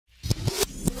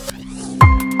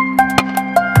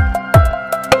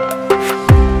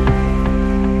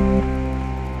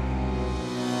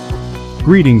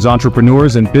Greetings,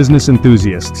 entrepreneurs and business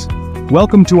enthusiasts.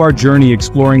 Welcome to our journey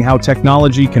exploring how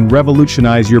technology can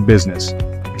revolutionize your business.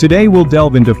 Today we'll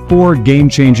delve into 4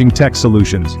 game-changing tech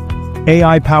solutions: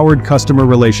 AI-powered customer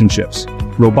relationships,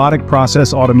 robotic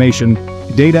process automation,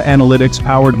 data analytics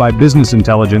powered by business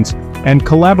intelligence, and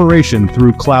collaboration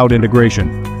through cloud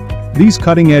integration. These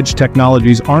cutting-edge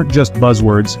technologies aren't just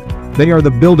buzzwords, they are the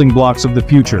building blocks of the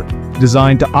future,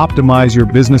 designed to optimize your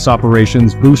business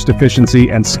operations, boost efficiency,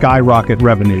 and skyrocket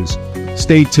revenues.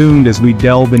 Stay tuned as we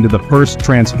delve into the first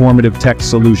transformative tech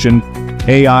solution,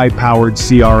 AI-powered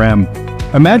CRM.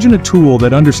 Imagine a tool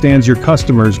that understands your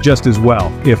customers just as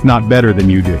well, if not better than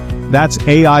you do. That's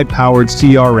AI-powered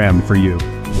CRM for you.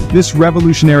 This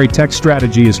revolutionary tech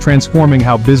strategy is transforming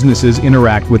how businesses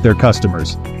interact with their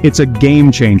customers. It's a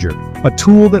game changer, a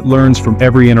tool that learns from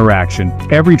every interaction,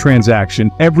 every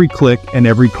transaction, every click, and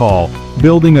every call,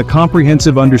 building a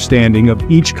comprehensive understanding of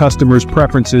each customer's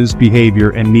preferences, behavior,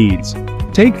 and needs.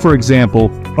 Take, for example,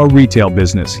 a retail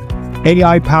business.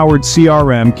 AI-powered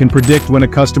CRM can predict when a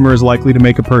customer is likely to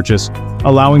make a purchase,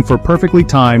 allowing for perfectly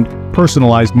timed,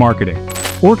 personalized marketing.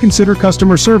 Or consider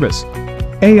customer service.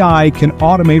 AI can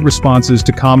automate responses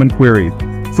to common queries,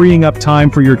 freeing up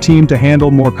time for your team to handle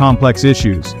more complex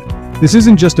issues. This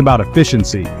isn't just about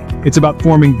efficiency, it's about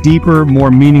forming deeper,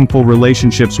 more meaningful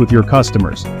relationships with your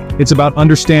customers. It's about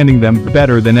understanding them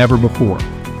better than ever before.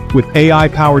 With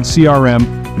AI-powered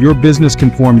CRM, your business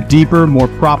can form deeper, more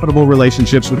profitable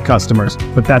relationships with customers,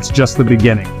 but that's just the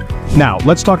beginning. Now,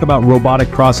 let's talk about robotic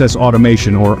process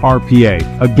automation, or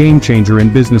RPA, a game changer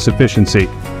in business efficiency.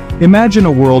 Imagine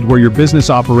a world where your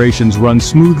business operations run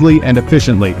smoothly and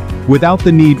efficiently, without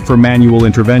the need for manual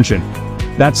intervention.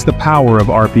 That's the power of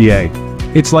RPA.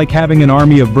 It's like having an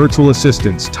army of virtual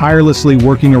assistants tirelessly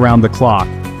working around the clock,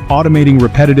 automating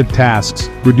repetitive tasks,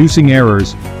 reducing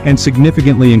errors, and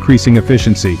significantly increasing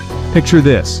efficiency. Picture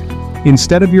this.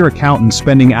 Instead of your accountant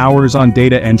spending hours on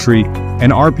data entry, an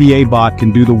RPA bot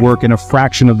can do the work in a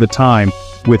fraction of the time,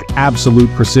 with absolute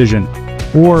precision.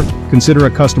 Or, consider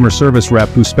a customer service rep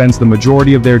who spends the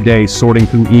majority of their day sorting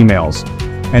through emails.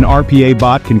 An RPA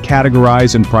bot can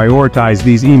categorize and prioritize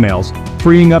these emails,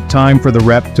 freeing up time for the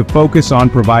rep to focus on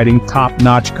providing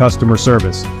top-notch customer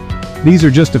service. These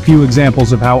are just a few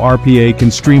examples of how RPA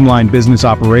can streamline business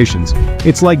operations.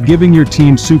 It's like giving your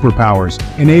team superpowers,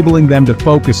 enabling them to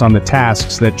focus on the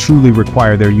tasks that truly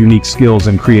require their unique skills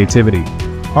and creativity.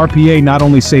 RPA not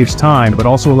only saves time, but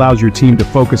also allows your team to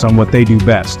focus on what they do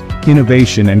best: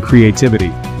 innovation and creativity.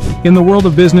 In the world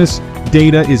of business,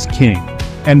 data is king,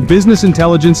 and business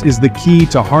intelligence is the key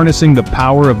to harnessing the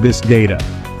power of this data.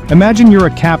 Imagine you're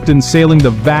a captain sailing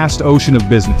the vast ocean of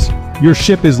business. Your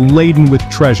ship is laden with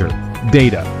treasure,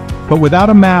 data. But without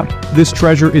a map, this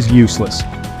treasure is useless.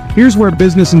 Here's where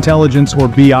business intelligence, or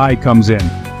BI, comes in.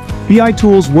 BI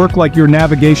tools work like your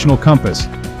navigational compass.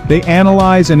 They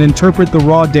analyze and interpret the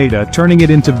raw data, turning it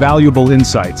into valuable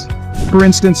insights. For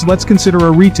instance, let's consider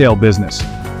a retail business.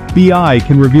 BI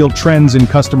can reveal trends in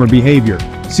customer behavior,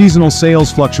 seasonal sales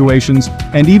fluctuations,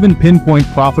 and even pinpoint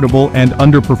profitable and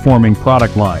underperforming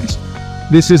product lines.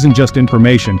 This isn't just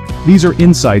information, these are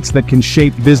insights that can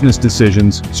shape business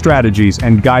decisions, strategies,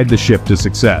 and guide the ship to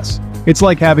success. It's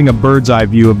like having a bird's-eye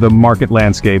view of the market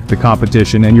landscape, the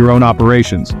competition, and your own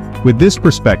operations. With this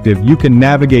perspective, you can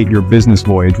navigate your business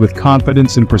voyage with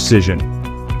confidence and precision.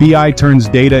 BI turns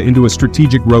data into a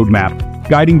strategic roadmap,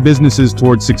 guiding businesses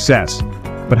towards success.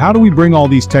 But how do we bring all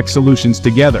these tech solutions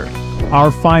together? Our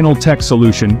final tech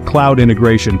solution, cloud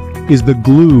integration, is the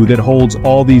glue that holds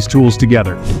all these tools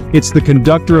together. It's the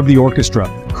conductor of the orchestra,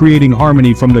 creating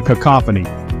harmony from the cacophony.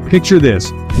 Picture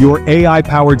this: your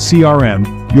AI-powered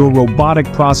CRM, your robotic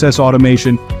process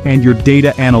automation, and your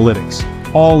data analytics,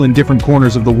 all in different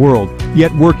corners of the world,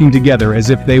 yet working together as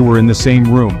if they were in the same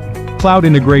room. Cloud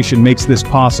integration makes this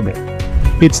possible.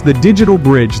 It's the digital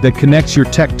bridge that connects your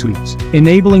tech tools,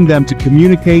 enabling them to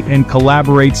communicate and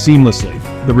collaborate seamlessly.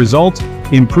 The result?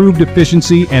 Improved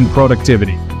efficiency and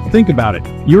productivity. Think about it.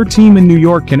 Your team in New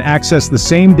York can access the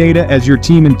same data as your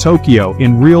team in Tokyo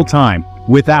in real time,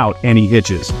 without any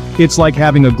hitches. It's like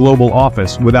having a global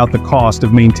office without the cost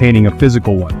of maintaining a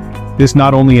physical one. This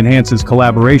not only enhances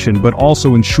collaboration, but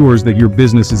also ensures that your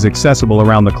business is accessible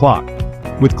around the clock.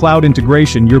 With cloud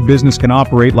integration, your business can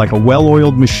operate like a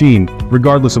well-oiled machine,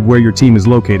 regardless of where your team is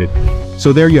located.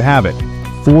 So there you have it.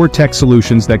 4 tech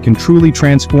solutions that can truly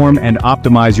transform and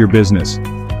optimize your business.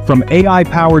 From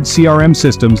AI-powered CRM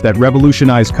systems that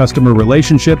revolutionize customer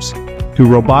relationships, to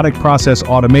robotic process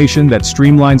automation that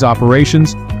streamlines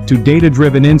operations, to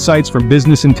data-driven insights from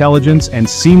business intelligence and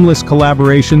seamless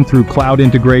collaboration through cloud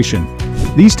integration.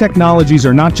 These technologies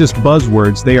are not just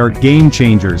buzzwords, they are game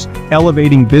changers,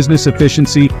 elevating business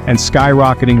efficiency and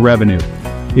skyrocketing revenue.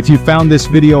 If you found this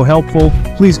video helpful,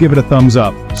 please give it a thumbs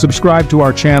up, subscribe to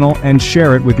our channel, and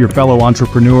share it with your fellow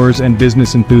entrepreneurs and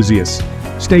business enthusiasts.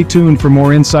 Stay tuned for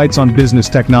more insights on business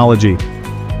technology.